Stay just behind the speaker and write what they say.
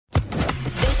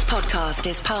podcast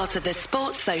is part of the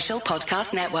Sports Social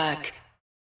Podcast Network.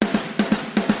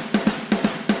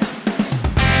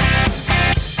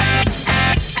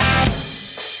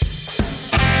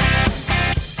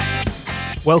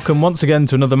 Welcome once again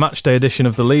to another matchday edition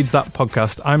of the Leeds That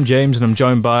podcast. I'm James and I'm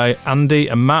joined by Andy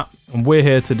and Matt, and we're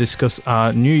here to discuss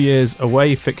our New Year's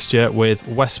away fixture with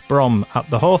West Brom at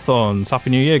the Hawthorns. Happy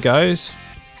New Year, guys.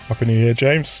 Happy New Year,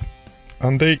 James.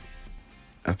 Andy.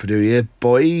 Happy New Year,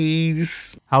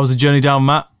 boys. How was the journey down,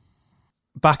 Matt?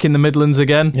 Back in the Midlands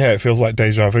again? Yeah, it feels like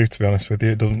deja vu, to be honest with you.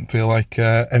 It doesn't feel like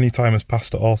any time has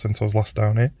passed at all since I was last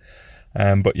down here.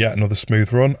 But yeah, another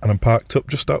smooth run, and I'm parked up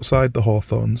just outside the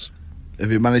Hawthorns.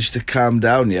 Have you managed to calm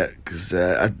down yet? Because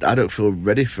I don't feel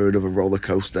ready for another roller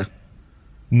coaster.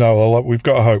 No, well, we've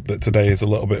got to hope that today is a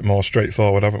little bit more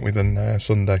straightforward, haven't we, than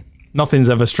Sunday? Nothing's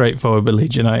ever straightforward with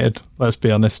Leeds United, let's be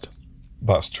honest.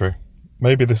 That's true.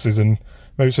 Maybe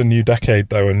it's a new decade,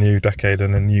 though, a new decade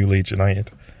and a new Leeds United.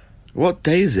 What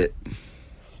day is it?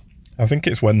 I think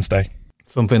it's Wednesday.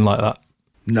 Something like that.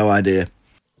 No idea.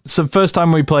 So first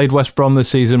time we played West Brom this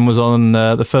season was on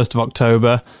the 1st of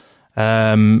October.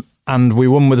 And we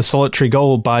won with a solitary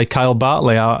goal by Kyle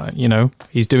Bartley.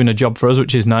 He's doing a job for us,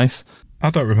 which is nice.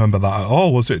 I don't remember that at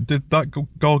all. Did that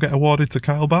goal get awarded to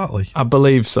Kyle Bartley? I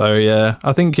believe so, yeah.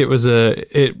 I think it was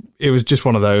it was just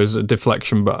one of those, a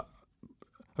deflection, but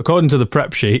according to the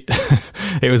prep sheet,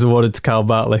 it was awarded to Kyle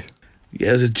Bartley. Yeah,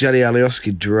 it was a Jerry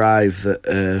Alioski drive that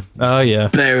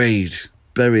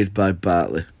buried by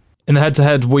Bartley. In the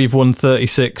head-to-head, we've won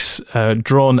 36,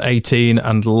 drawn 18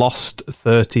 and lost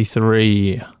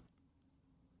 33.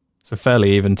 So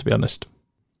fairly even, to be honest.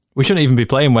 We shouldn't even be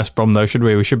playing West Brom, though, should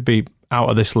we? We should be out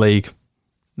of this league.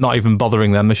 Not even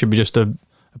bothering them. There should be just a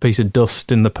piece of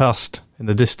dust in the past, in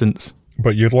the distance.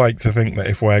 But you'd like to think that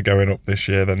if we're going up this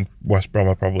year, then West Brom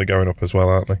are probably going up as well,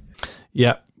 aren't they?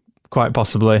 Yeah, quite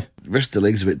possibly. The rest of the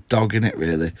league's a bit dog, innit,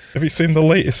 really? Have you seen the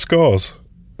latest scores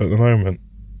at the moment?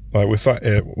 Like, we're sat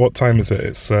here, what time is it?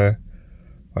 It's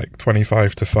like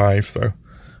 25 to 5, so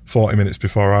 40 minutes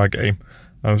before our game.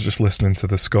 I was just listening to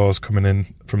the scores coming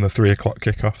in from the 3 o'clock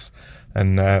kickoffs,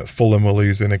 and Fulham were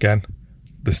losing again,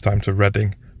 this time to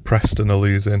Reading. Preston are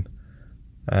losing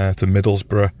to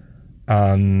Middlesbrough,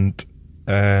 and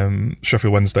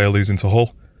Sheffield Wednesday are losing to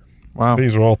Hull. Wow.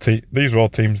 These are all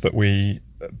teams that we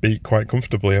beat quite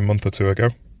comfortably a month or two ago.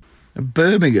 And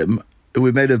Birmingham, who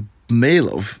we made a meal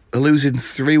of, are losing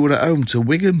 3-1 at home to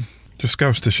Wigan. Just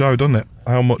goes to show, doesn't it,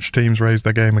 how much teams raise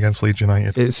their game against Leeds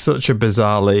United. It's such a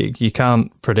bizarre league. You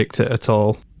can't predict it at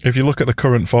all. If you look at the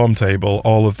current form table,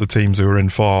 all of the teams who are in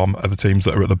form are the teams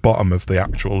that are at the bottom of the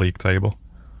actual league table,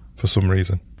 for some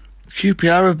reason.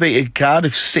 QPR have beaten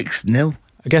Cardiff 6-0.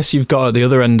 I guess you've got at the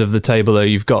other end of the table, though,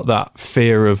 you've got that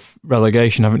fear of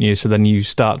relegation, haven't you? So then you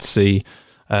start to see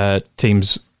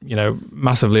teams,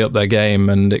 massively up their game,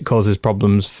 and it causes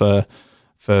problems for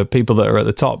people that are at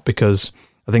the top, because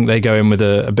I think they go in with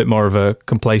a bit more of a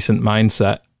complacent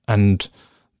mindset, and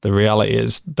the reality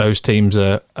is those teams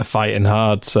are fighting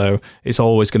hard, so it's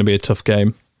always going to be a tough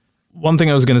game. One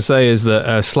thing I was going to say is that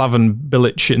Slaven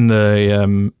Bilic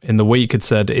in the week had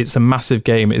said it's a massive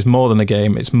game. It's more than a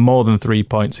game. It's more than 3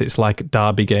 points. It's like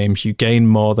derby games. You gain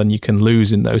more than you can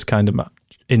lose in those kind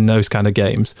of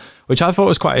games, which I thought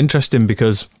was quite interesting,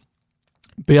 because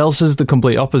Bielsa's the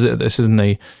complete opposite of this, isn't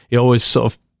he? He always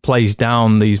sort of plays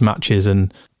down these matches,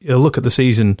 and he'll look at the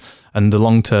season and the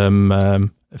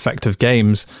long-term effect of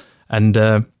games. And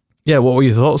what were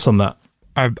your thoughts on that?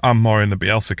 I'm more in the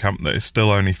Bielsa camp that it's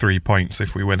still only 3 points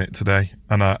if we win it today.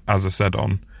 And as I said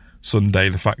on Sunday,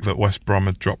 the fact that West Brom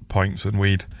had dropped points and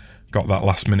we'd got that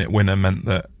last-minute winner meant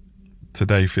that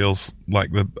today feels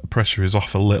like the pressure is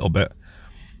off a little bit.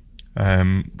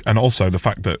 And also the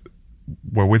fact that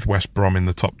we're with West Brom in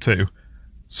the top two,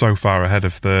 so far ahead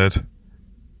of third,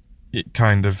 it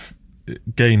kind of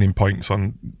gaining points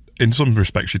on, in some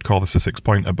respects you'd call this a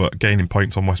 6-pointer, but gaining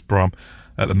points on West Brom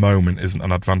at the moment isn't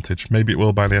an advantage. Maybe it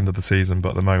will by the end of the season, but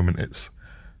at the moment it's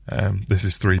this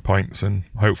is 3 points, and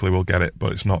hopefully we'll get it,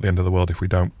 but it's not the end of the world if we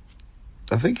don't.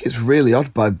 I think it's really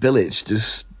odd by Bilic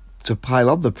just to pile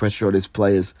on the pressure on his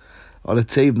players on a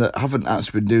team that haven't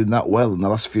actually been doing that well in the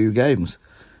last few games.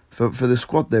 For the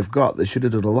squad they've got, they should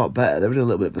have done a lot better. They're in a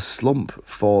little bit of a slump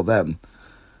for them.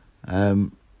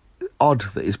 Odd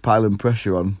that he's piling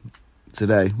pressure on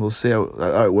today. We'll see how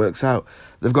it works out.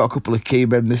 They've got a couple of key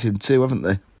men missing too, haven't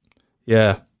they?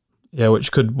 Yeah,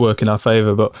 which could work in our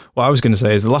favour. But what I was going to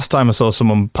say is the last time I saw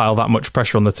someone pile that much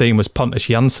pressure on the team was Pontus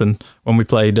Jansson when we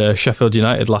played Sheffield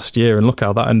United last year, and look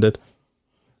how that ended.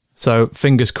 So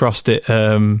fingers crossed it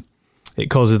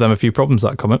causes them a few problems,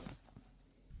 that comment.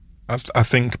 I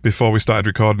think before we started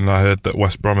recording, I heard that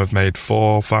West Brom have made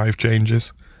 4 or 5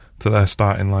 changes to their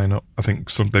starting lineup. I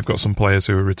think they've got some players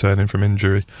who are returning from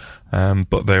injury,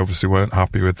 but they obviously weren't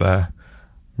happy with their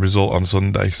result on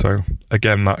Sunday. So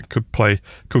again, that could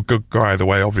go either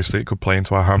way. Obviously, it could play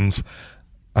into our hands,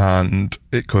 and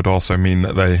it could also mean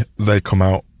that they come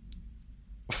out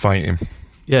fighting.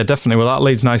 Yeah, definitely. Well, that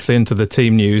leads nicely into the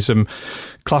team news.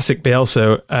 Classic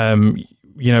Bielsa.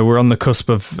 We're on the cusp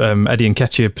of Eddie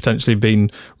Nketiah potentially being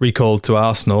recalled to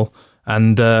Arsenal,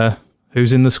 and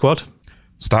who's in the squad?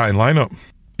 Starting lineup.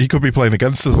 He could be playing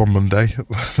against us on Monday.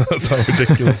 That's how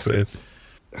ridiculous it is.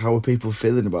 How are people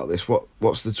feeling about this?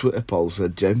 What's the Twitter poll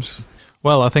said, James?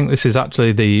 Well, I think this is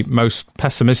actually the most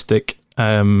pessimistic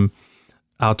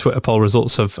our Twitter poll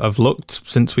results have looked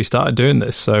since we started doing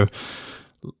this. So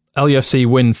LUFC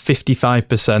win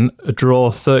 55%, a draw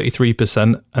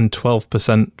 33%, and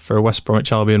 12% for a West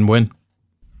Bromwich Albion win.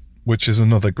 Which is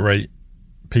another great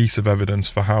piece of evidence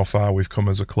for how far we've come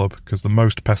as a club, because the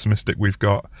most pessimistic we've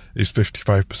got is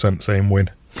 55% saying win.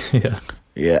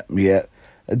 Yeah.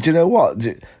 And do you know what? Do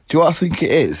you know what I think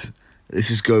it is?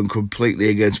 This is going completely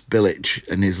against Bilic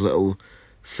and his little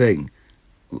thing.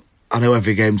 I know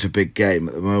every game's a big game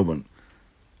at the moment,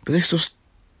 but this just...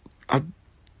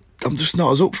 I'm just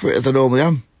not as up for it as I normally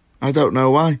am. I don't know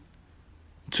why.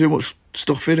 Too much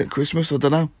stuff in at Christmas, I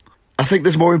don't know. I think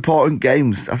there's more important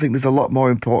games. I think there's a lot more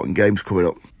important games coming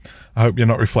up. I hope you're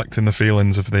not reflecting the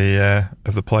feelings of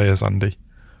the players, Andy.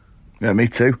 Yeah, me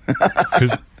too.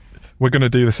 We're going to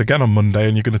do this again on Monday,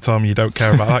 and you're going to tell me you don't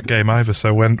care about that game either.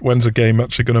 So when's a game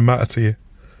actually going to matter to you?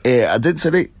 Yeah, I didn't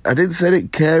say I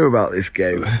didn't care about this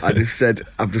game. I just said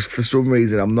for some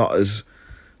reason I'm not as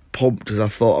pumped as I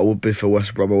thought I would be for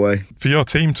West Brom away. For your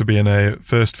team to be in a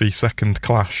first v second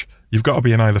clash, you've got to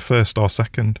be in either first or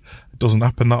second. It doesn't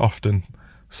happen that often,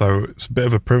 so it's a bit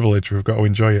of a privilege. We've got to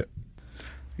enjoy it.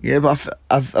 Yeah, but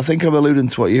I think I'm alluding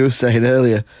to what you were saying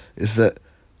earlier, is that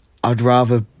I'd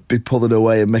rather be pulling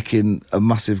away and making a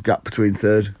massive gap between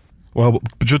third. Well,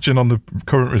 judging on the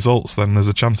current results, then there's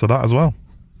a chance of that as well.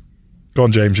 Go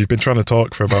on, James. You've been trying to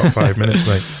talk for about 5 minutes,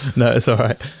 mate. No, it's all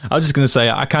right. I was just going to say,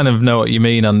 I kind of know what you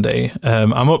mean, Andy.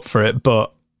 I'm up for it,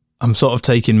 but I'm sort of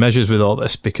taking measures with all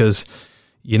this because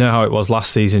you know how it was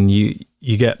last season. You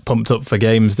get pumped up for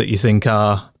games that you think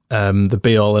are the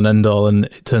be-all and end-all, and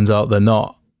it turns out they're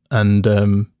not. And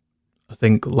I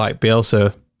think, like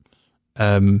Bielsa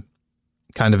kind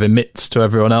of emits to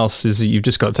everyone else, is that you've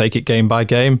just got to take it game by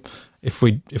game. If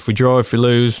we draw, if we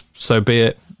lose, so be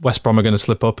it. West Brom are going to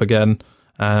slip up again,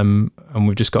 and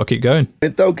we've just got to keep going.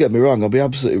 Don't get me wrong, I'll be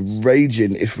absolutely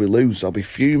raging if we lose. I'll be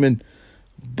fuming.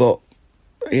 But,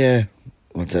 yeah,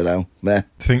 I don't know. Meh.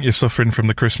 I think you're suffering from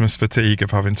the Christmas fatigue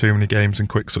of having too many games in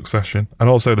quick succession, and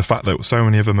also the fact that so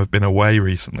many of them have been away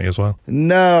recently as well.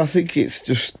 No, I think it's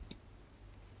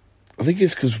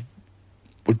because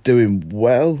we're doing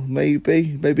well,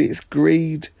 maybe. Maybe it's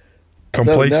greed.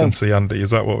 Complacency, Andy,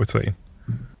 is that what we're saying?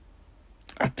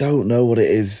 I don't know what it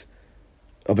is.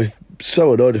 I'll be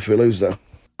so annoyed if we lose, though.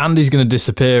 Andy's going to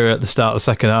disappear at the start of the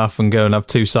second half and go and have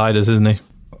 2-siders, isn't he?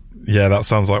 Yeah, that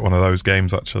sounds like one of those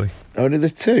games, actually. Only the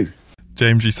 2?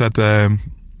 James, you said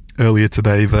earlier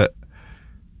today that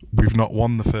we've not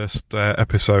won the first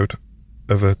episode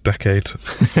of a decade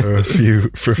for a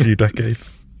few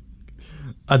decades.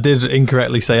 I did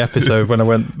incorrectly say episode when I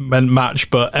meant match,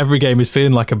 but every game is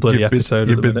feeling like a bloody episode.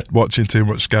 You've been watching too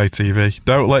much Sky TV.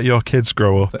 Don't let your kids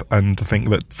grow up and think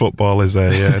that football is a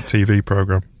TV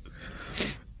programme.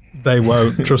 They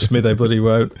won't. Trust me, they bloody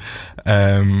won't.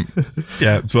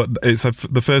 Yeah, but it's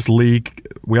the first league.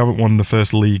 We haven't won the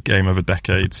first league game of a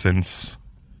decade since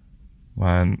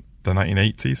the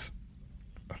 1980s,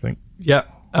 I think. Yeah,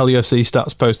 LUFC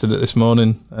stats posted it this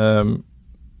morning.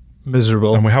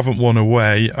 Miserable. And we haven't won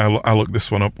away. I looked this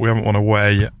one up. We haven't won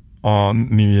away on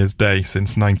New Year's Day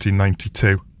since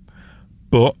 1992.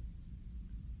 But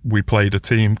we played a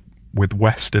team with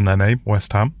West in their name,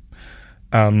 West Ham,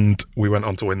 and we went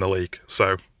on to win the league.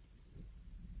 So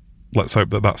let's hope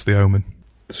that that's the omen.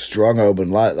 Strong omen,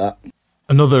 like that.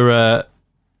 Another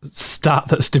stat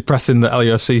that's depressing that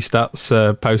LUFC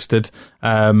stats posted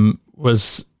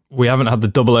was we haven't had the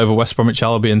double over West Bromwich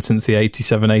Albion since the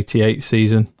 87-88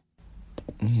 season.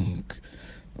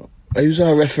 Who's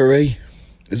our referee?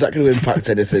 Is that going to impact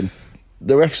anything?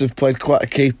 The refs have played quite a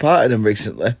key part in them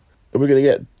recently. Are we going to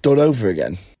get done over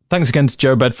again? Thanks again to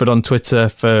Joe Bedford on Twitter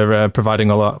for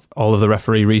providing all of the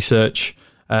referee research.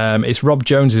 It's Rob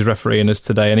Jones is refereeing us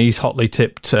today, and he's hotly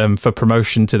tipped for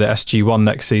promotion to the SG1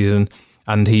 next season,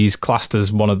 and he's classed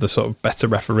as one of the sort of better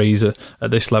referees at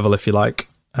this level, if you like.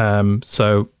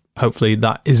 So hopefully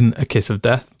that isn't a kiss of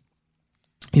death.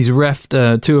 He's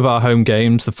reffed 2 of our home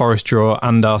games, the Forest draw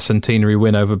and our centenary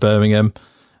win over Birmingham.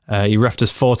 He reffed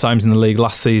us 4 times in the league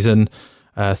last season.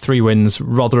 3 wins,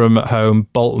 Rotherham at home,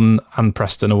 Bolton and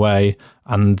Preston away,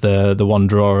 and the one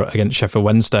draw against Sheffield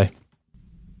Wednesday.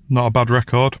 Not a bad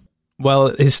record. Well,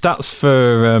 his stats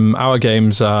for our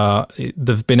games are,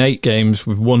 there've been 8 games,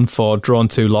 we've won 4, drawn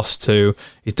 2, lost 2.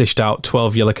 He's dished out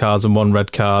 12 yellow cards and 1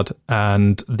 red card.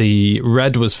 And the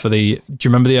red was for do you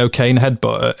remember the O'Kane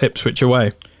headbutt at Ipswich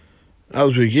away? I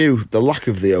was with you, the lack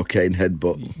of the O'Kane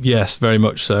headbutt. Yes, very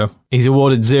much so. He's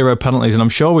awarded 0 penalties, and I'm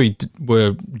sure we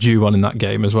were due one in that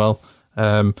game as well.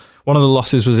 One of the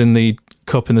losses was in the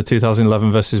Cup in the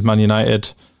 2011 versus Man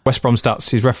United. West Brom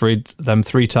stats, he's refereed them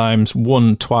 3 times,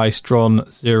 won twice, drawn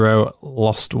 0,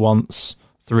 lost once,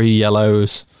 3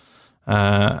 yellows,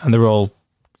 and they were all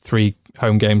 3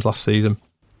 home games last season.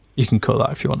 You can cut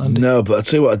that if you want, Andy. No, but I'll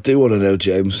tell you what I do want to know,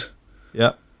 James.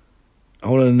 Yeah. I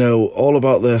want to know all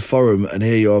about their forum and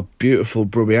hear your beautiful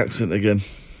Brummie accent again.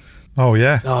 Oh,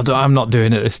 yeah. Oh, I'm not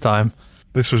doing it this time.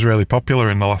 This was really popular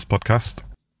in the last podcast.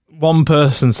 One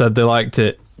person said they liked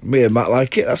it. Me and Matt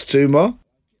like it, that's 2 more.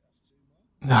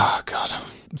 Oh, God.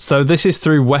 So this is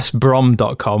through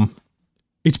westbrom.com.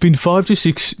 It's been 5 to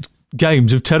 6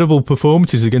 games of terrible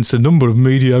performances against a number of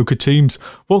mediocre teams.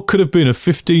 What could have been a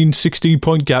 15,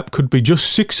 16-point gap could be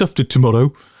just 6 after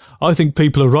tomorrow. I think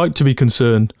people are right to be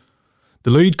concerned.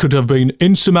 The lead could have been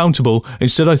insurmountable.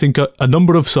 Instead, I think a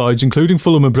number of sides, including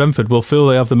Fulham and Brentford, will feel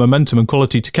they have the momentum and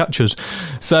quality to catch us.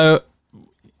 So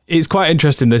it's quite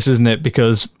interesting, this, isn't it?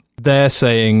 Because they're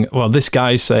saying, well, this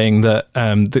guy's saying that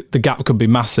the gap could be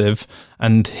massive,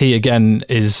 and he again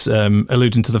is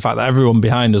alluding to the fact that everyone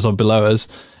behind us or below us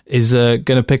is going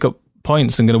to pick up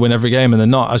points and going to win every game, and they're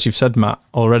not, as you've said, Matt,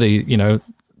 already.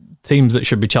 Teams that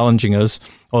should be challenging us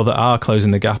or that are closing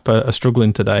the gap are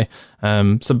struggling today.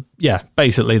 So yeah,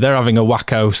 basically they're having a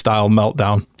wacko style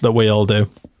meltdown that we all do.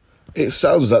 It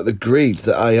sounds like the greed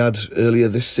that I had earlier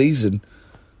this season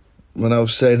when I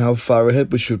was saying how far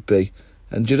ahead we should be.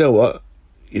 And you know what?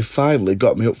 You finally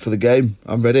got me up for the game.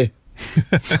 I'm ready.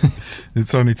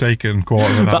 It's only taken a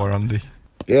quarter of an hour, Andy.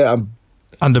 Yeah,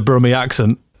 and a Brummie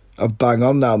accent. I'm bang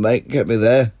on now, mate. Get me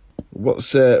there.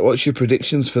 What's your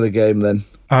predictions for the game then?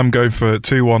 I'm going for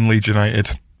 2-1 Leeds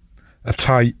United. A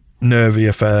tight, nervy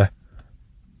affair.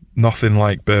 Nothing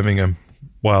like Birmingham.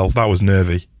 Well, that was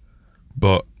nervy.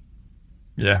 But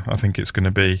yeah, I think it's going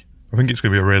to be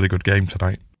a really good game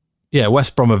tonight. Yeah,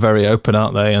 West Brom are very open,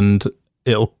 aren't they? And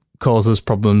it'll cause us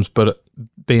problems, but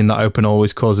being that open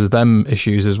always causes them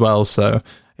issues as well. So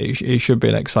it should be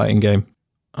an exciting game.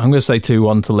 I'm going to say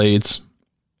 2-1 to Leeds.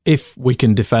 If we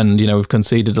can defend, we've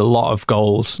conceded a lot of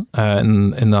goals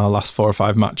in our last 4 or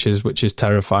 5 matches, which is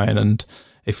terrifying. And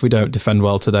if we don't defend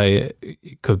well today,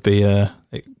 it could be a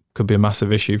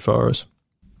massive issue for us.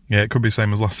 Yeah, it could be the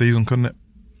same as last season, couldn't it?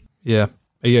 Yeah,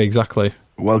 exactly.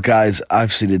 Well, guys,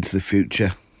 I've seen into the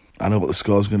future. I know what the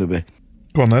score's going to be.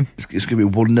 Go on then. It's going to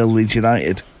be 1-0 Leeds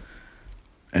United,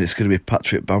 and it's going to be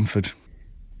Patrick Bamford.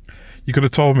 You could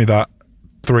have told me that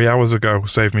 3 hours ago.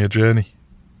 Saved me a journey.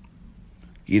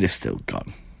 You'd have still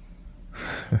gone.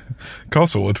 Of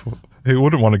course I would. Who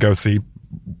wouldn't want to go see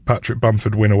Patrick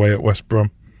Bamford win away at West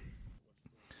Brom?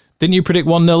 Didn't you predict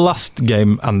 1-0 last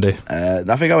game, Andy? I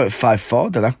think I went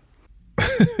 5-4, didn't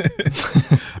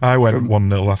I? I went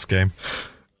 1-0 last game.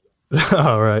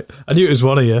 All right. I knew it was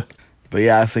one of you. But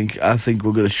yeah, I think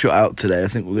we're going to shut out today. I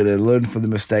think we're going to learn from the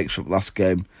mistakes from last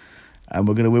game, and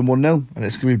we're going to win 1-0, and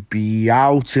it's going to be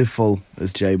beautiful,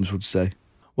 as James would say.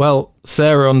 Well,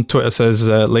 Sarah on Twitter says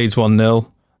Leeds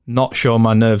 1-0. Not sure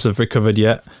my nerves have recovered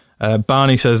yet.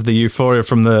 Barney says the euphoria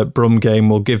from the Brum game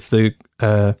will give the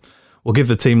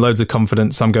team loads of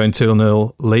confidence. I'm going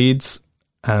 2-0 Leeds.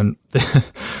 And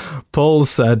Paul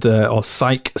said, or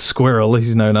Psych Squirrel,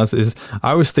 he's known as, is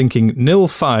I was thinking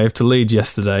 0-5 to Leeds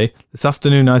yesterday. This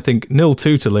afternoon I think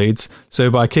 0-2 to Leeds.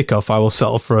 So by kickoff I will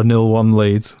settle for a 0-1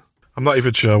 Leeds. I'm not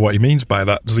even sure what he means by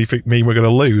that. Does he mean we're going to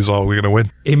lose or we're going to win?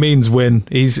 He means win.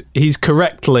 He's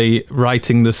correctly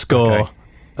writing the score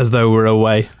as though we're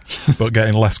away. But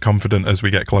getting less confident as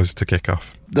we get closer to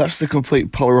kick-off. That's the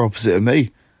complete polar opposite of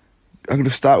me. I'm going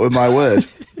to start with my word.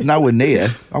 Now we're near.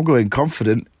 I'm going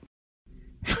confident.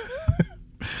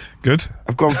 Good.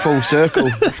 I've gone full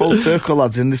circle,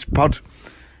 lads, in this pod.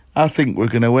 I think we're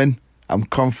going to win. I'm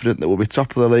confident that we'll be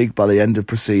top of the league by the end of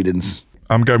proceedings.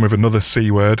 I'm going with another C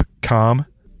word, calm.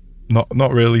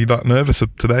 Not really that nervous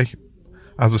today.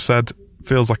 As I said,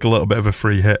 feels like a little bit of a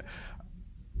free hit.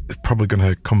 It's probably going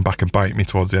to come back and bite me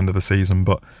towards the end of the season,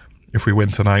 but if we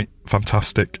win tonight,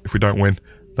 fantastic. If we don't win,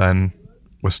 then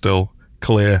we're still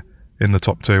clear in the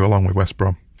top 2 along with West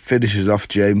Brom. Finishes off,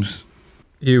 James.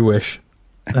 You wish.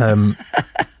 Plenty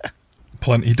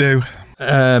do.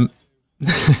 I'm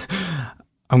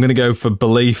going to go for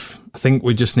belief. I think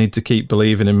we just need to keep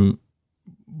believing in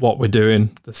what we're doing,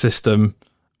 the system,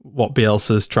 what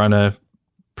Bielsa's trying to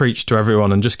preach to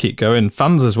everyone, and just keep going.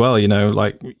 Fans as well,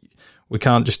 like we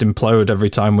can't just implode every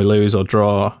time we lose or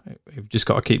draw. We've just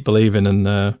got to keep believing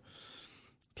and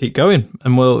keep going,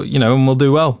 and we'll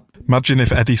do well. Imagine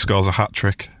if Eddie scores a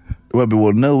hat-trick. It won't be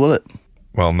 1-0, will it?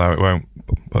 Well, no, it won't.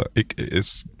 But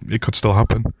it could still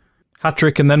happen.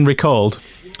 Hat-trick and then recalled.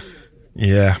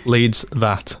 Yeah. Leads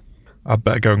that. I'd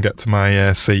better go and get to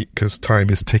my seat because time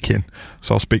is ticking.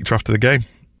 So I'll speak to you after the game.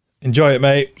 Enjoy it,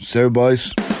 mate. So,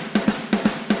 boys.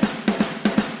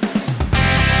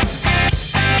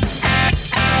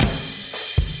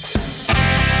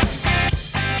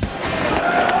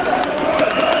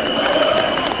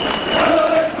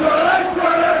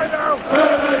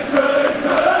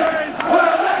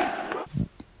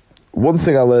 One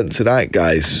thing I learnt tonight,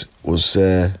 guys, was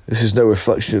this is no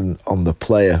reflection on the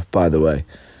player, by the way.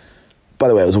 By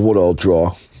the way, it was a 1-1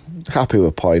 draw. Happy with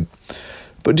a point.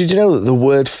 But did you know that the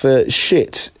word for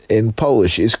shit in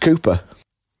Polish is Cooper?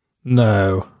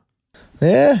 No.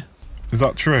 Yeah. Is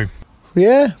that true?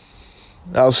 Yeah.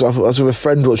 I was with a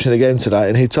friend watching the game tonight,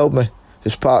 and he told me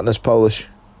his partner's Polish.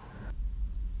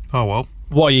 Oh, well.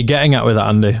 What are you getting at with that,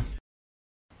 Andy?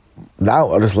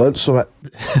 Now, I just learnt something.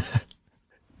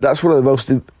 That's one of the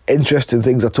most interesting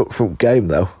things I took from the game,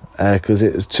 though, because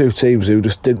it was two teams who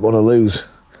just didn't want to lose.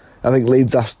 I think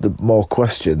Leeds asked the more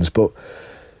questions, but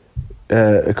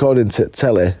according to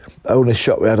Telly, the only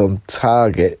shot we had on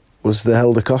target was the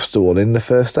Helder Costa one in the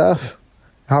first half.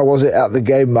 How was it at the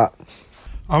game, Matt?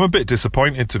 I'm a bit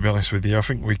disappointed, to be honest with you. I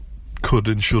think we could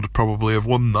and should probably have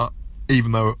won that,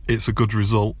 even though it's a good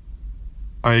result.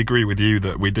 I agree with you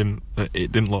that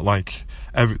it didn't look like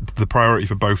the priority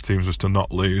for both teams was to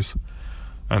not lose,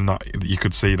 and that you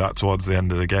could see that towards the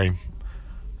end of the game.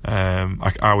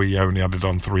 How he only added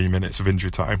on 3 minutes of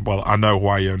injury time. Well, I know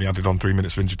why he only added on 3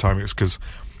 minutes of injury time. It was because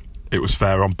it was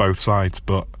fair on both sides,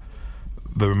 but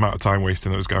the amount of time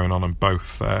wasting that was going on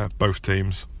both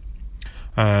teams.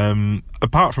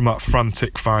 Apart from that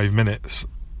frantic 5 minutes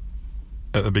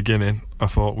at the beginning, I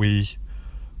thought we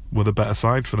were the better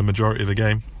side for the majority of the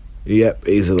game. Yep,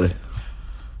 easily.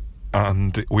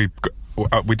 And we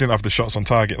didn't have the shots on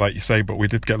target, like you say, but we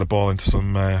did get the ball into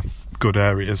some good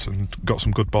areas and got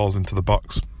some good balls into the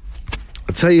box.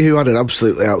 I'll tell you who had an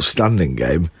absolutely outstanding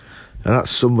game, and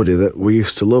that's somebody that we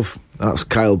used to love. That's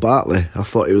Kyle Bartley. I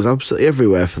thought he was absolutely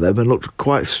everywhere for them and looked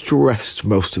quite stressed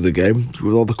most of the game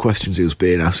with all the questions he was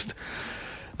being asked.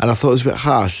 And I thought it was a bit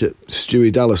harsh that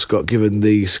Stewie Dallas got given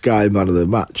the Sky Man of the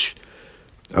Match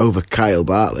over Kyle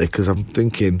Bartley, because I'm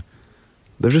thinking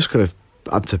they've just kind of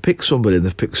had to pick somebody and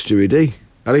they've picked Stewie D.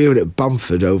 I'd have given it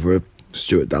Bamford over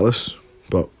Stuart Dallas.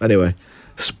 But anyway,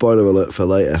 spoiler alert for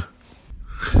later.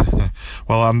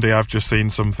 Well, Andy, I've just seen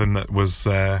something that was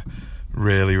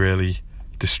really, really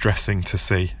distressing to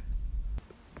see.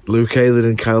 Luke Ayling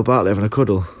and Kyle Bartley having a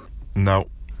cuddle? No.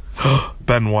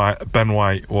 Ben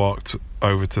White walked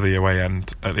over to the away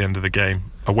end at the end of the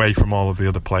game, away from all of the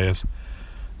other players,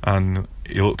 and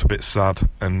he looked a bit sad,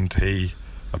 and he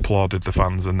applauded the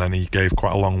fans, and then he gave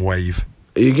quite a long wave.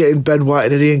 Are you getting Ben White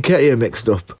and Eddie Nketiah mixed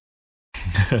up?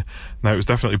 No, it was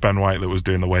definitely Ben White that was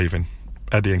doing the waving.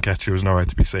 Eddie Nketiah was nowhere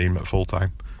to be seen at full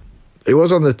time. He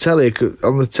was on the telly.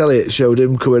 On the telly, it showed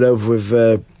him coming over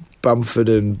with Bamford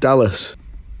and Dallas.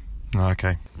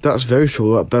 Okay. That's very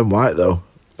true about Ben White, though.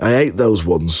 I hate those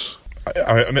ones.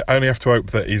 I only have to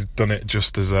hope that he's done it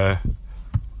just as a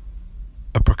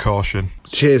precaution.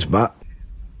 Cheers, Matt.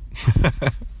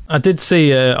 I did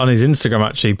see on his Instagram,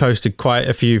 actually, he posted quite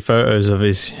a few photos of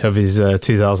his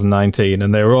 2019,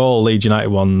 and they were all Leeds United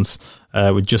ones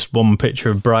with just one picture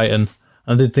of Brighton.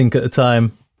 I did think at the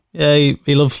time, yeah,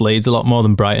 he loves Leeds a lot more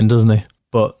than Brighton, doesn't he?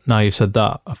 But now you've said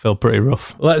that, I feel pretty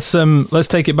rough. Let's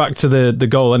take it back to the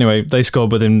goal anyway. They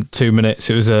scored within 2 minutes.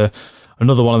 It was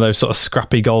another one of those sort of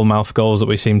scrappy goal-mouth goals that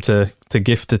we seem to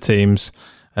gift to teams.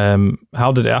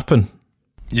 How did it happen?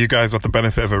 You guys had the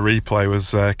benefit of a replay.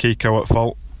 Was Kiko at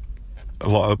fault? A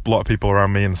lot of people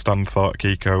around me in the stand thought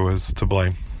Kiko was to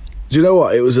blame. Do you know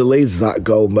what? It was a Leeds, that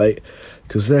goal, mate,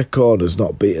 because their corner's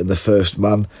not beating the first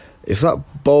man. If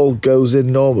that ball goes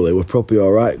in normally, we're probably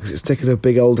all right, because it's taken a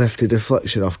big old hefty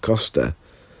deflection off Costa.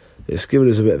 It's given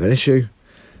us a bit of an issue.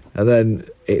 And then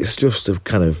it's just a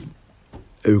kind of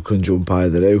who can jump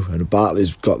either who. And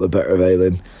Bartley's got the better of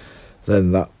Ayling.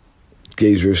 Then that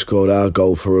geezer who scored our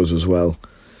goal for us as well.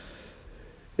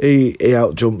 He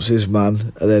outjumps his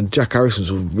man, and then Jack Harrison's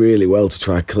done really well to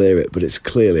try and clear it, but it's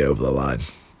clearly over the line.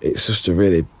 It's just a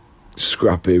really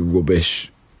scrappy,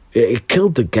 rubbish. It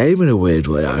killed the game in a weird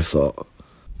way, I thought.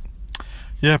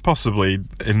 Yeah, possibly.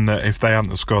 If they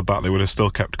hadn't scored that, they would have still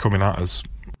kept coming at us.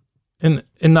 In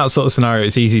that sort of scenario,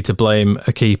 it's easy to blame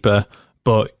a keeper,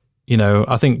 but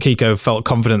I think Kiko felt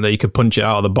confident that he could punch it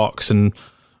out of the box, and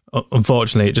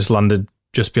unfortunately, it just landed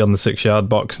just beyond the 6-yard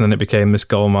box, and then it became this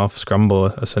goalmouth scramble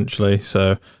essentially.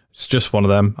 So it's just one of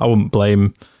them. I wouldn't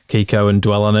blame Kiko and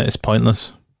dwell on it. It's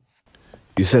pointless.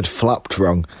 You said flapped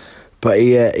wrong, but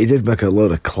he did make a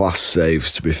load of class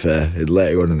saves, to be fair,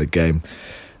 later on in the game.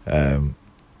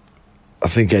 I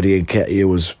think Eddie Nketiah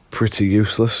was pretty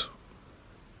useless.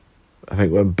 I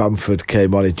think when Bamford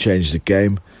came on, he changed the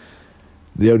game.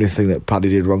 The only thing that Paddy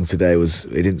did wrong today was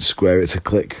he didn't square it to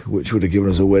Click, which would have given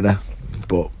us a winner.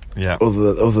 But yeah,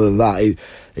 other than that,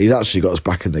 he's actually got us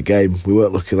back in the game. We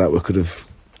weren't looking like we could have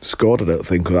scored, I don't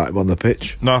think, without him on the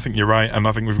pitch. No, I think you're right, and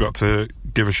I think we've got to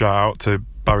give a shout out to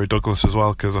Barry Douglas as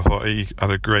well, because I thought he had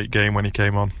a great game when he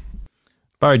came on.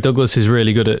 Barry Douglas is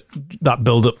really good at that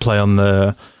build-up play on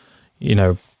the,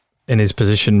 in his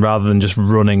position, rather than just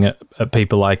running at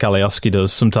people like Alioski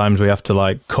does. Sometimes we have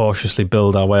to cautiously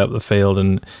build our way up the field,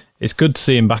 and it's good to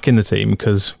see him back in the team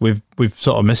because we've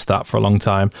sort of missed that for a long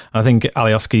time. And I think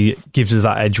Alioski gives us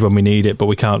that edge when we need it, but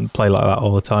we can't play like that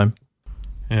all the time.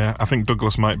 Yeah, I think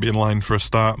Douglas might be in line for a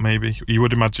start, maybe. You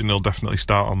would imagine he'll definitely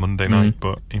start on Monday night,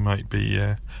 but he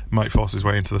might force his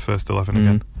way into the first 11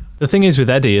 again. The thing is with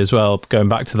Eddie as well, going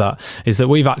back to that, is that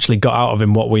we've actually got out of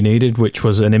him what we needed, which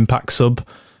was an impact sub.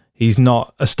 He's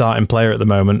not a starting player at the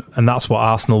moment, and that's what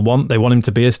Arsenal want. They want him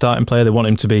to be a starting player. They want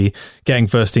him to be getting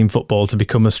first-team football to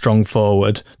become a strong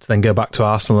forward, to then go back to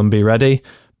Arsenal and be ready.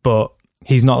 But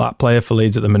he's not that player for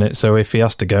Leeds at the minute, so if he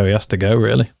has to go, he has to go,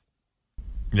 really.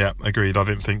 Yeah, agreed. I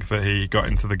didn't think that he got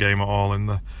into the game at all in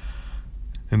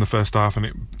the first half,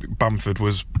 and Bamford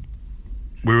was...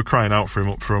 We were crying out for him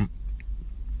up front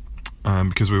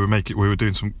because we were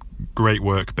doing some great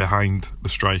work behind the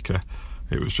striker.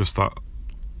 It was just that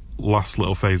last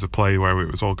little phase of play where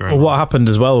it was all going. Well, what happened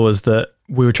as well was that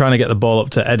we were trying to get the ball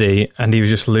up to Eddie, and he was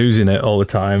just losing it all the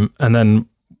time. And then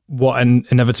what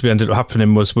inevitably ended up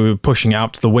happening was we were pushing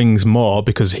out to the wings more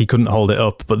because he couldn't hold it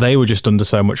up, but they were just under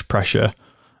so much pressure.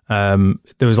 There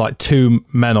was 2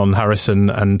 men on Harrison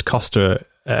and Costa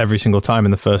every single time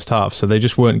in the first half, so they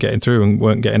just weren't getting through and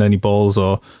weren't getting any balls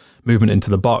or movement into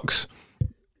the box.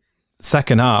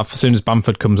 Second half, as soon as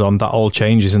Bamford comes on, that all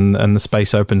changes and the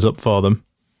space opens up for them.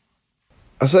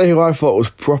 I say who I thought was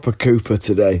proper Cooper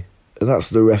today, and that's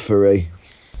the referee.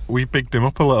 We bigged him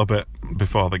up a little bit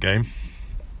before the game.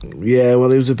 Yeah,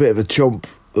 well, he was a bit of a chump.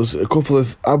 There was a couple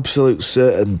of absolute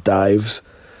certain dives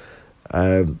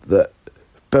that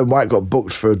Ben White got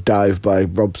booked for a dive by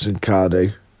Robson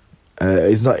Cardew.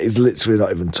 He's literally not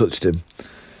even touched him.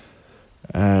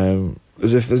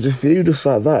 There's a few just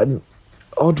like that, and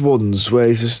odd ones where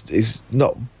he's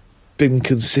not been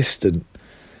consistent,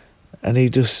 and he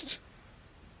just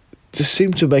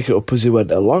seemed to make it up as he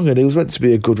went along, and he was meant to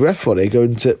be a good ref, wasn't he,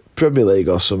 going to Premier League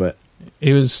or something.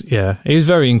 He was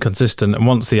very inconsistent, and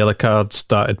once the yellow cards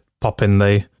started popping,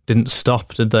 they didn't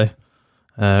stop, did they?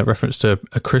 Reference to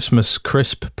a Christmas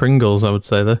crisp Pringles, I would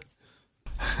say there.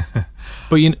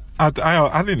 But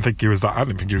I didn't think he was that. I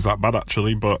didn't think he was that bad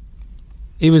actually, but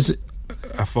he was.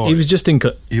 I thought he was just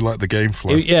he let the game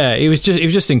flow. He was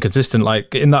just inconsistent.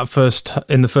 Like in the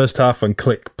first half when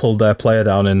Click pulled their player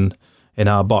down in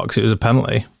our box, it was a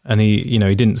penalty, and he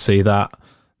didn't see that.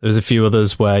 There was a few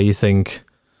others where you think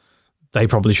they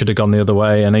probably should have gone the other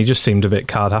way, and he just seemed a bit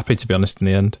card happy, to be honest, in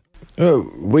the end. Oh,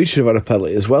 we should have had a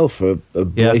penalty as well for a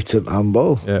blatant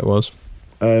handball. Yeah, it was.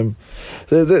 The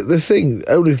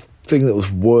only thing that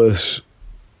was worse,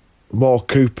 more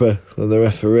Cooper than the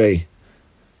referee,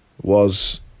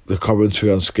 was the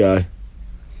commentary on Sky.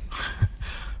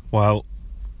 Well,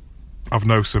 I've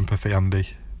no sympathy, Andy.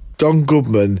 Don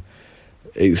Goodman,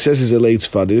 he says he's a Leeds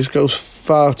fan. He just goes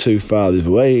far too far the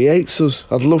other way. He hates us.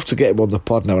 I'd love to get him on the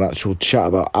pod now and actual chat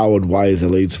about how and why he's a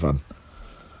Leeds fan.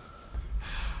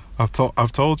 I've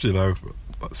told you though,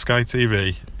 Sky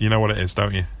TV, you know what it is,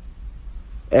 don't you?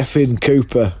 Effing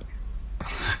Cooper.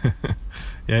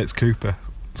 Yeah, it's Cooper.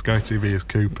 Sky TV is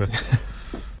Cooper.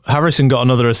 Harrison got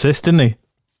another assist, didn't he?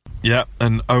 Yeah,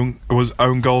 and own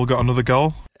goal got another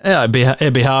goal. Yeah,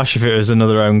 it'd be harsh if it was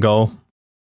another own goal.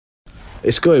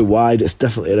 It's going wide. It's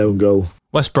definitely an own goal.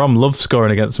 West Brom love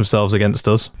scoring against themselves against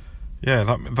us. Yeah,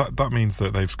 that means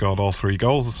that they've scored all 3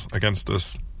 goals against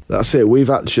us. That's it. We've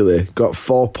actually got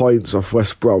 4 points off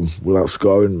West Brom without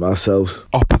scoring ourselves.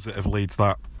 Opposite of Leeds,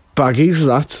 that. Baggies,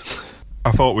 that.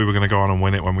 I thought we were going to go on and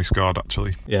win it when we scored,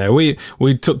 actually. Yeah, we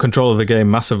took control of the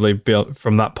game massively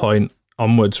from that point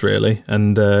onwards, really.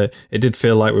 And it did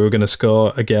feel like we were going to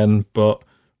score again, but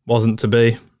wasn't to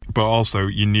be. But also,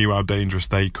 you knew how dangerous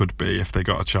they could be if they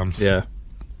got a chance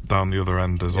down the other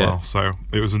end as well. So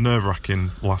it was a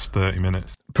nerve-wracking last 30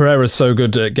 minutes. Pereira's so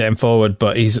good at getting forward,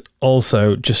 but he's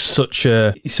also just such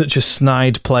a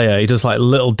snide player. He does like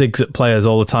little digs at players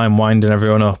all the time, winding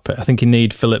everyone up. I think he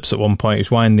need Phillips at one point.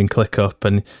 He's winding Klich up,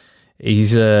 and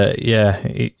he's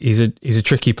a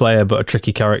tricky player, but a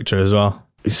tricky character as well.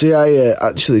 You see, I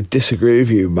actually disagree with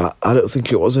you, Matt. I don't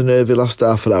think it was a nervy last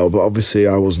half an hour, but obviously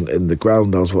I wasn't in the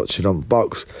ground. I was watching on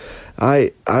box.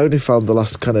 I only found the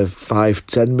last kind of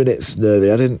 5-10 minutes nervy.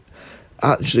 I didn't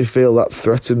actually feel that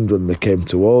threatened when they came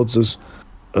towards us.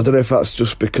 I don't know if that's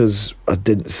just because I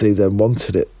didn't see them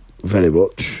wanting it very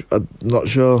much. I'm not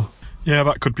sure. Yeah,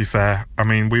 that could be fair. I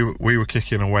mean, we were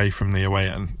kicking away from the away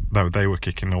end. No, they were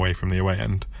kicking away from the away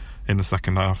end in the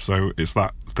second half. So it's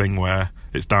that thing where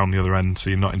it's down the other end, so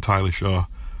you're not entirely sure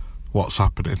what's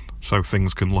happening. So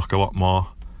things can look a lot more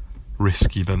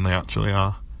risky than they actually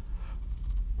are.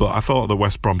 But I thought the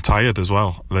West Brom tired as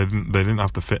well. They didn't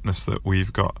have the fitness that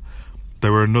we've got. They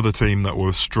were another team that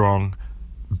was strong,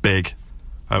 big.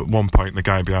 At one point, the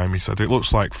guy behind me said, it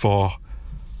looks like 4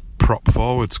 prop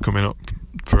forwards coming up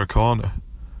for a corner.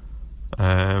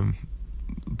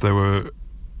 They were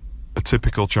a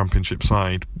typical Championship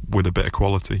side with a bit of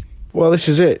quality. Well, this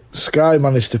is it. Sky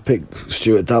managed to pick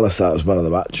Stuart Dallas out as man of the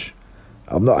match.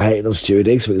 I'm not hating on Stuart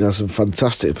Diggs, but he's had some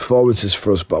fantastic performances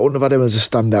for us, but I wouldn't have had him as a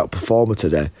standout performer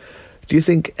today. Do you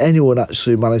think anyone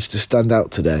actually managed to stand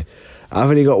out today? I've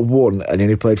only got one, and he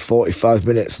only played 45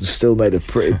 minutes and still made a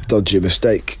pretty dodgy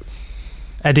mistake.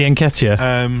 Eddie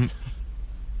Nketiah.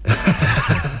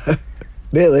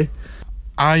 Nearly.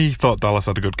 I thought Dallas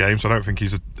had a good game, so I don't think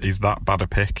he's that bad a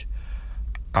pick.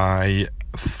 I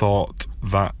thought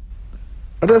that...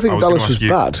 I don't think Dallas was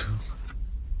bad.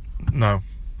 No.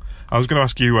 I was going to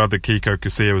ask you whether Kiko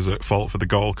Casilla was at fault for the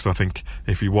goal, because I think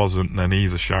if he wasn't, then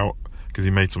he's a shout, because he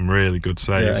made some really good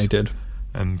saves. Yeah, he did.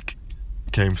 And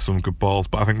came for some good balls,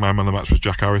 but I think my man of the match was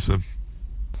Jack Harrison.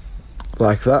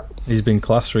 Like that? He's been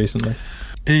class recently.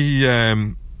 He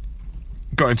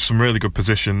got into some really good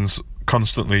positions,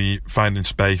 constantly finding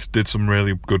space, did some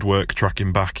really good work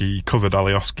tracking back. He covered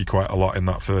Alioski quite a lot in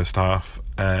that first half.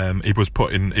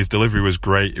 His delivery was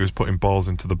great. He was putting balls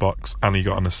into the box, and he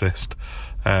got an assist.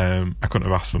 I couldn't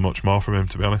have asked for much more from him,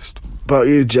 to be honest. About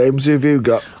you, James, who have you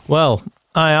got? Well,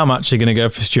 I am actually going to go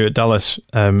for Stuart Dallas.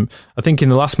 I think in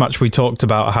the last match we talked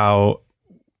about how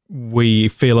we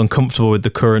feel uncomfortable with the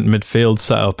current midfield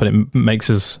setup and it makes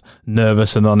us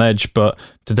nervous and on edge. But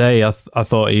today I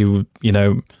thought it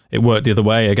worked the other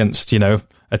way against,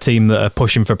 a team that are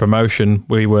pushing for promotion.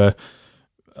 We were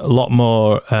a lot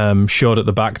more short at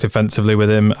the back defensively with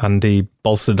him, and he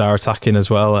bolstered our attacking as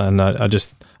well. And I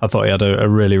thought he had a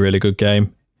really, really good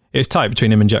game. It was tight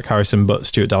between him and Jack Harrison, but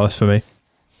Stuart Dallas for me.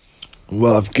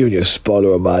 Well, I've given you a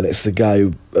spoiler of mine. It's the guy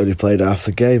who only played half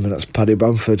the game, and that's Paddy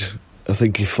Bamford. I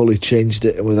think he fully changed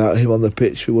it, and without him on the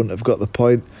pitch, we wouldn't have got the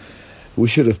point. We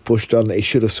should have pushed on. He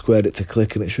should have squared it to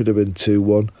Klich, and it should have been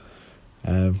 2-1.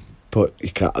 But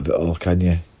you can't have it all, can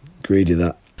you? Greedy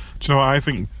that. Do you know what? I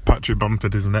think Patrick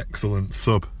Bamford is an excellent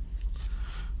sub.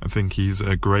 I think he's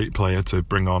a great player to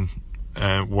bring on.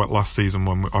 Last season,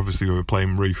 when we were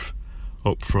playing Roof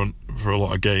up front for a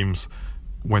lot of games,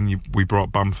 when we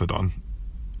brought Bamford on,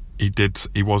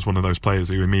 he was one of those players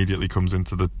who immediately comes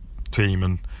into the team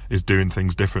and is doing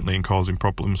things differently and causing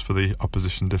problems for the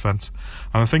opposition defence.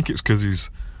 And I think it's because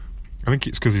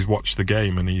he's watched the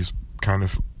game and he's kind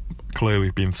of clearly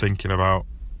been thinking about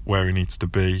where he needs to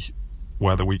be,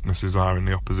 where the weaknesses are in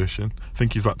the opposition. I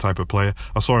think he's that type of player.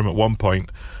 I saw him at one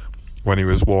point when he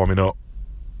was warming up,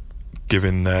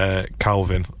 giving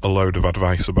Calvin a load of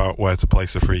advice about where to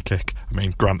place a free kick. I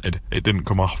mean, granted, it didn't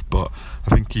come off, but I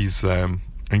think he's a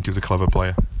clever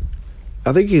player.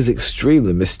 I think he's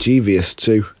extremely mischievous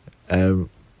too.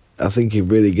 I think he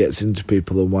really gets into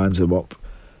people and winds them up.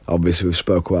 Obviously, we've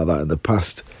spoken about that in the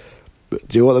past. But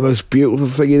do you know what the most beautiful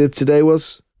thing he did today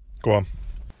was? Go on.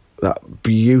 That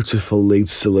beautiful lead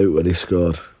salute when he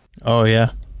scored. Oh,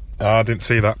 yeah. I didn't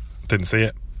see that. Didn't see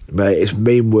it. Mate, it's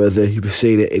meme-worthy. You'll be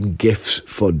seeing it in GIFs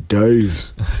for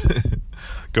days.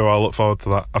 Go, I'll look forward to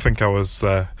that. I think I was...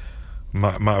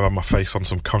 might have had my face on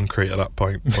some concrete at that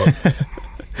point.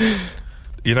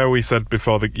 But we said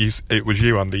before it was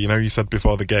you, Andy. You said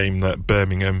before the game that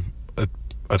Birmingham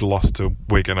had lost to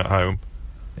Wigan at home.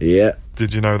 Yeah.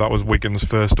 Did you know that was Wigan's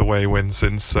first away win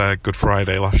since Good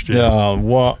Friday last year? Oh,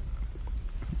 what?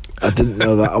 I didn't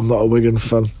know that. I'm not a Wigan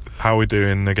fan. How are we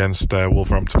doing against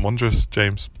Wolverhampton Wanderers,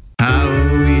 James? How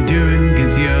are we doing?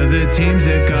 'Cause you're the teams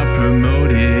that got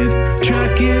promoted.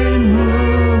 Tracking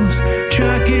moves,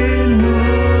 tracking moves.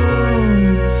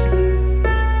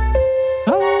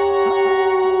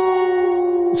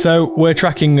 So we're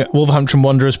tracking Wolverhampton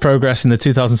Wanderers' progress in the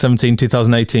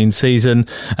 2017-2018 season.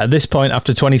 At this point,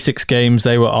 after 26 games,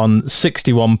 they were on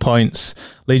 61 points.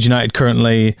 Leeds United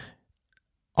currently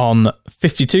on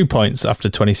 52 points after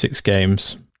 26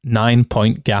 games.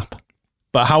 9-point gap.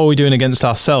 But how are we doing against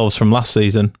ourselves from last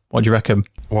season? What do you reckon?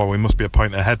 Well, we must be a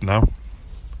point ahead now,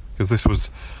 because this was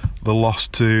the loss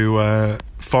to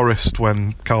Forest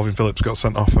when Calvin Phillips got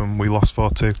sent off and we lost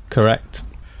 4-2. Correct.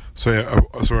 So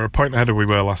we're a point ahead of we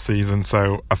were last season,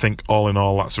 so I think all in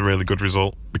all that's a really good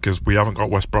result, because we haven't got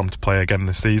West Brom to play again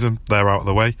this season. They're out of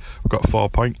the way. We've got 4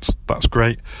 points. That's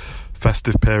great.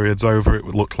 Festive period's over. It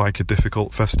would look like a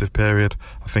difficult festive period.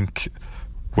 I think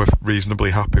we're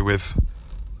reasonably happy with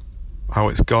how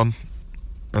it's gone.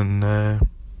 And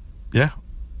yeah.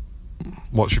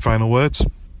 What's your final words?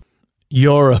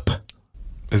 Europe.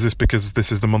 Is this because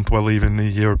this is the month we're leaving the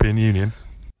European Union?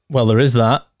 Well, there is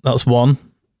that. That's 1.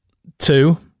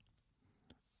 2,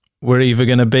 we're either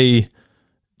going to be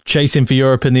chasing for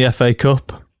Europe in the FA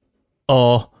Cup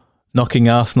or knocking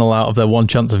Arsenal out of their one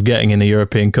chance of getting in the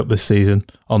European Cup this season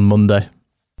on Monday.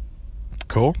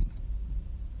 Cool.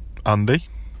 Andy?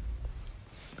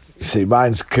 You see,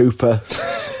 mine's Cooper.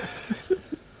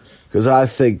 Because I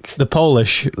think... The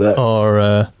Polish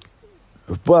or...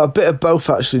 Well, a bit of both,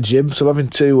 actually, Jim. So I'm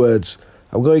having 2 words.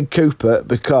 I'm going Cooper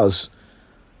because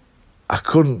I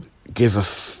couldn't give a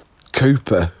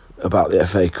Cooper about the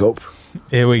FA Cup.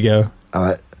 Here we go.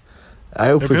 I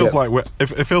hope it feels like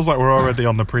we're already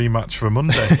on the pre-match for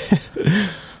Monday.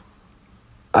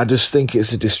 I just think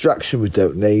it's a distraction we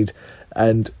don't need,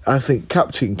 and I think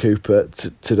Captain Cooper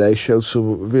today showed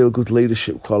some real good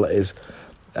leadership qualities,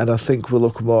 and I think we'll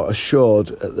look more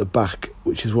assured at the back,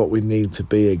 which is what we need to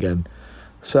be again.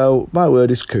 So my word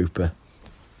is Cooper.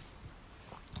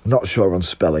 Not sure on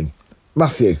spelling.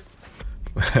 Matthew?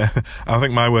 I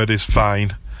think my word is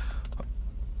fine.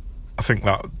 I think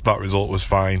that result was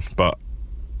fine, but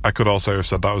I could also have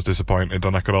said that I was disappointed,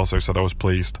 and I could also have said I was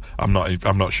pleased. I'm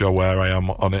not sure where I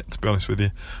am on it, to be honest with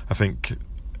you. I think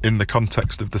in the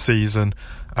context of the season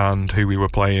and who we were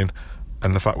playing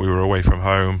and the fact we were away from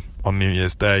home on New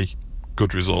Year's Day,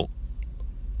 good result.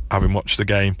 Having watched the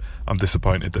game, I'm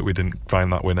disappointed that we didn't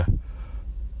find that winner,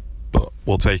 but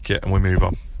we'll take it and we move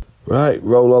on. Right,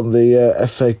 roll on the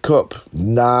FA Cup.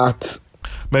 Not.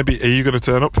 Maybe, are you going to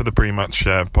turn up for the pre-match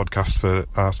podcast for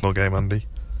Arsenal game, Andy?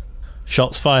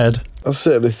 Shots fired. I'll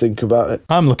certainly think about it.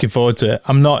 I'm looking forward to it.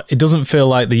 It doesn't feel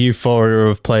like the euphoria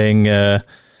of playing, a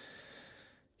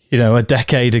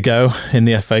decade ago in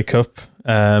the FA Cup,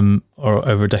 or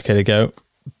over a decade ago.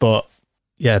 But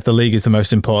yeah, the league is the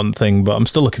most important thing, but I'm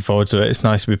still looking forward to it. It's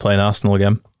nice to be playing Arsenal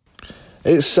again.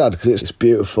 It's sad because it's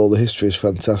beautiful. The history is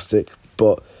fantastic,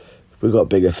 but we've got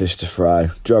bigger fish to fry.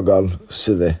 Jog on,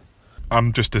 Sithy.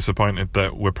 I'm just disappointed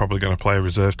that we're probably going to play a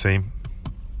reserve team.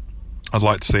 I'd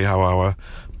like to see how our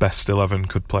best 11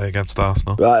 could play against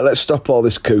Arsenal. Right, let's stop all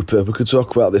this Cooper. We could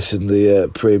talk about this in the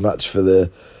pre-match for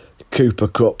the Cooper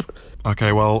Cup.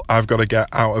 Okay, well, I've got to get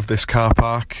out of this car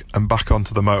park and back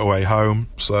onto the motorway home,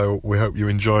 so we hope you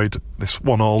enjoyed this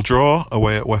 1-1 draw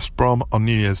away at West Brom on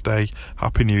New Year's Day.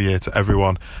 Happy New Year to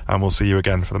everyone, and we'll see you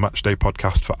again for the Matchday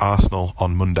podcast for Arsenal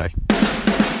on Monday.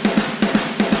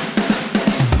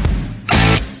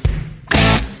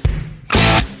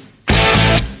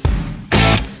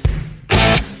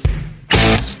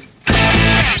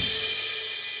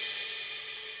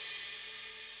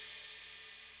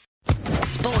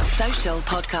 Social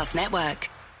Podcast Network.